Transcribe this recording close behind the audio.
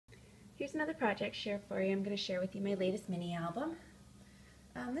Here's another project share for you. I'm going to share with you my latest mini album.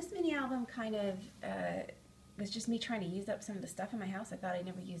 This mini album kind of was just me trying to use up some of the stuff in my house I thought I'd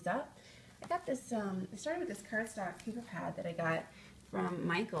never use up. I got this, it started with this cardstock paper pad that I got from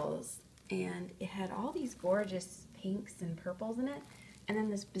Michaels, and it had all these gorgeous pinks and purples in it, and then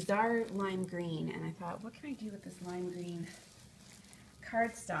this bizarre lime green, and I thought, what can I do with this lime green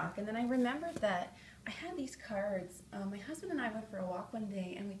cardstock? And then I remembered that I had these cards. My husband and I went for a walk one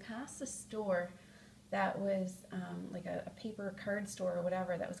day, and we passed a store that was like a paper card store or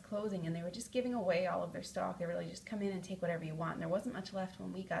whatever that was closing, and they were just giving away all of their stock. They were like, just come in and take whatever you want, and there wasn't much left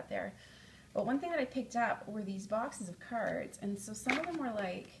when we got there. But one thing that I picked up were these boxes of cards, and so some of them were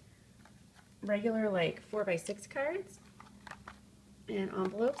like regular like 4x6 cards and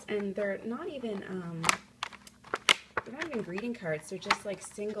envelopes, and they're not even greeting cards. They're just like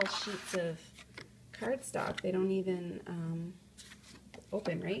single sheets of cardstock. They don't even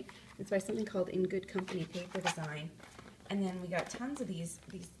open, right? It's by something called In Good Company Paper Design. And then we got tons of these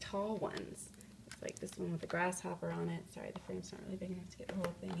tall ones. It's like this one with the grasshopper on it. Sorry, the frame's not really big enough to get the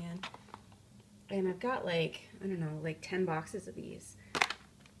whole thing in. And I've got like, I don't know, like 10 boxes of these.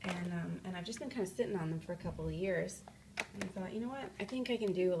 And I've just been kind of sitting on them for a couple of years. And I thought, you know what, I think I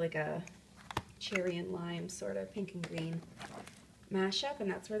can do like a cherry and lime sort of pink and green mashup, and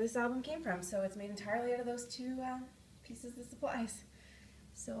that's where this album came from. So it's made entirely out of those two pieces of supplies.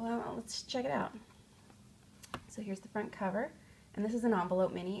 So let's check it out. So here's the front cover, and this is an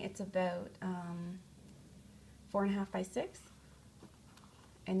envelope mini. It's about 4.5 by 6,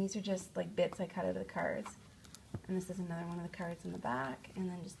 and these are just like bits I cut out of the cards. And this is another one of the cards in the back, and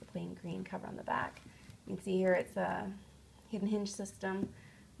then just the plain green cover on the back. You can see here it's a hidden hinge system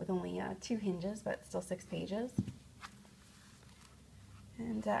with only 2 hinges, but still 6 pages.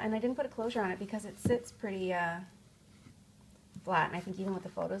 And I didn't put a closure on it because it sits pretty flat, and I think even with the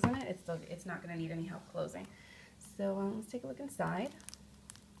photos in it, it's not going to need any help closing. So let's take a look inside.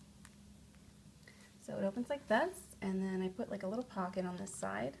 So it opens like this, and then I put like a little pocket on this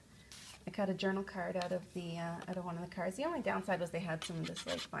side. I cut a journal card out of one of the cards. The only downside was they had some of this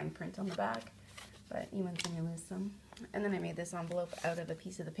like fine print on the back, but you win some, you lose some. And then I made this envelope out of a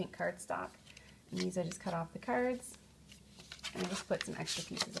piece of the pink cardstock. And these I just cut off the cards, and I just put some extra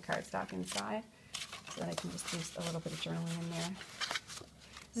pieces of cardstock inside so that I can just do a little bit of journaling in there.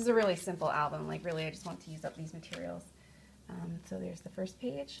 This is a really simple album. Like really, I just want to use up these materials. So there's the first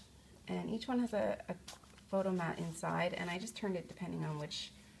page, and each one has a photo mat inside, and I just turned it depending on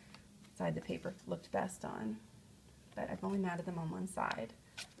which side the paper looked best on. But I've only matted them on one side.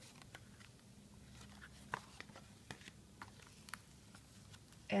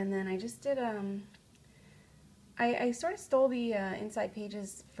 And then I just did, I sort of stole the inside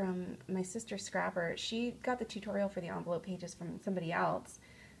pages from my sister Scrapper. She got the tutorial for the envelope pages from somebody else,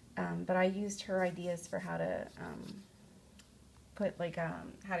 but I used her ideas for how to put like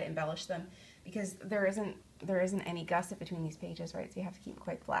how to embellish them, because there isn't any gusset between these pages, right? So you have to keep it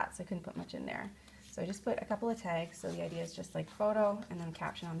quite flat. So I couldn't put much in there. So I just put a couple of tags. So the idea is just like photo and then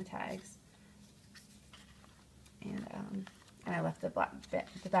caption on the tags. And I left the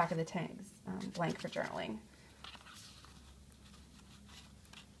back of the tags blank for journaling.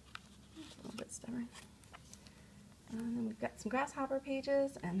 It's a little bit stubborn. And then we've got some grasshopper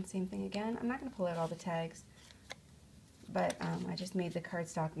pages, and same thing again. I'm not going to pull out all the tags, but I just made the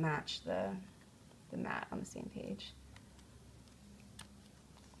cardstock match the mat on the same page.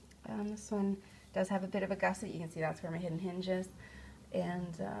 This one does have a bit of a gusset. You can see that's where my hidden hinge is.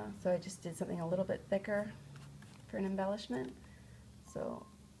 And so I just did something a little bit thicker for an embellishment. So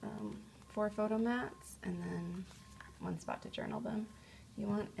 4 photo mats, and then 1 spot to journal them you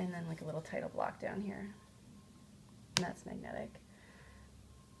want, and then like a little title block down here, and that's magnetic.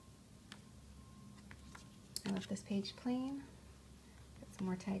 I left this page plain. Got some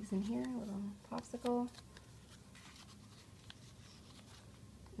more tags in here, a little popsicle.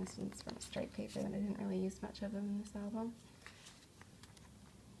 This one's from a striped paper that I didn't really use much of in this album.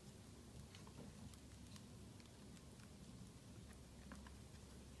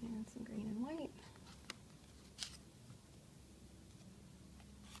 And some green and white.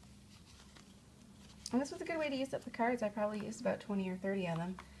 And this was a good way to use up the cards. I probably used about 20 or 30 of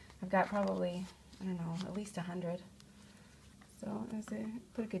them. I've got probably, I don't know, at least 100. So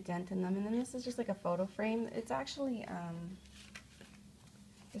put a good dent in them. And then this is just like a photo frame. It's actually,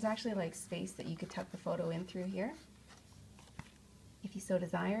 there's actually like space that you could tuck the photo in through here, if you so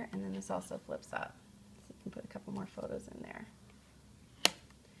desire. And then this also flips up, so you can put a couple more photos in there.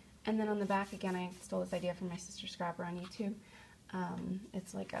 And then on the back, again, I stole this idea from my sister Scrapper on YouTube.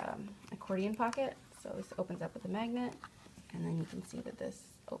 It's like an accordion pocket, so this opens up with a magnet, and then you can see that this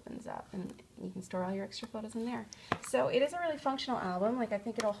opens opens up, and you can store all your extra photos in there. So it is a really functional album. Like, I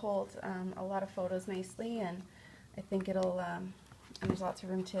think it'll hold a lot of photos nicely, and I think it'll, and there's lots of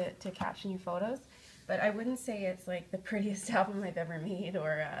room to caption your photos. But I wouldn't say it's like the prettiest album I've ever made,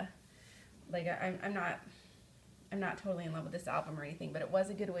 or like I'm not totally in love with this album or anything, but it was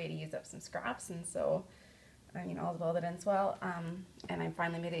a good way to use up some scraps, and so, I mean, all's well that ends well. And I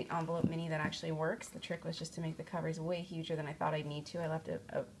finally made an envelope mini that actually works. The trick was just to make the covers way huger than I thought I'd need to. I left a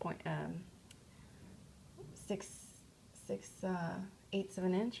point, 6/8 of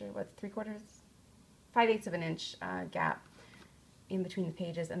an inch, or what's 5/8 of an inch gap in between the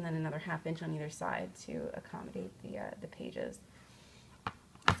pages, and then another 1/2 inch on either side to accommodate the pages.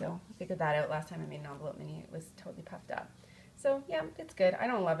 So I figured that out last time I made an envelope mini. It was totally puffed up. So yeah, it's good. I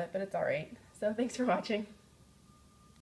don't love it, but it's alright. So thanks for watching.